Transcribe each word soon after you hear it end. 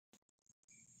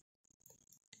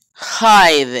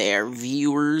Hi there,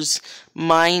 viewers.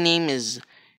 My name is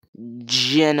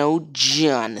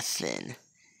Jenno-Jonathon,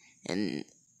 and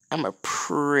I'm a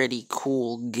pretty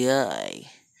cool guy.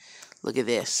 Look at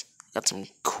this. Got some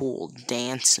cool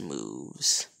dance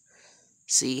moves.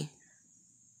 See?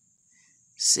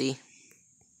 See?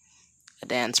 I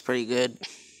dance pretty good.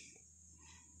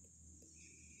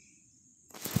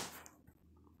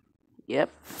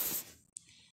 Yep.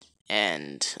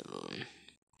 And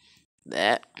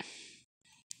that.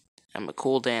 I'm a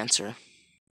cool dancer.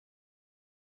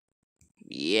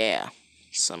 Yeah.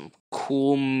 Some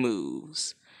cool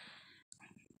moves.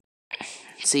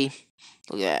 See?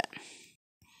 Look at that.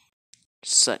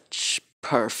 Such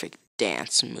perfect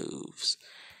dance moves.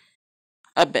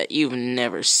 I bet you've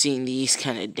never seen these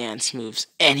kind of dance moves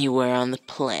anywhere on the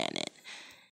planet.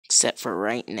 Except for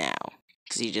right now.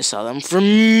 Because you just saw them from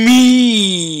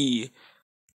me!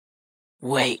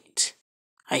 Wait.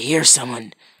 I hear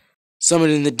someone. Someone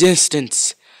in the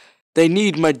distance. They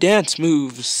need my dance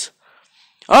moves.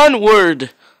 Onward!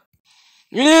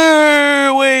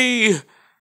 Way!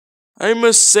 I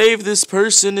must save this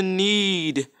person in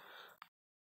need.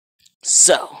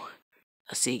 So,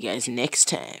 I'll see you guys next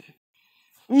time.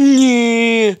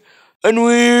 Yeah,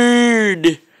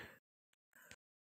 onward!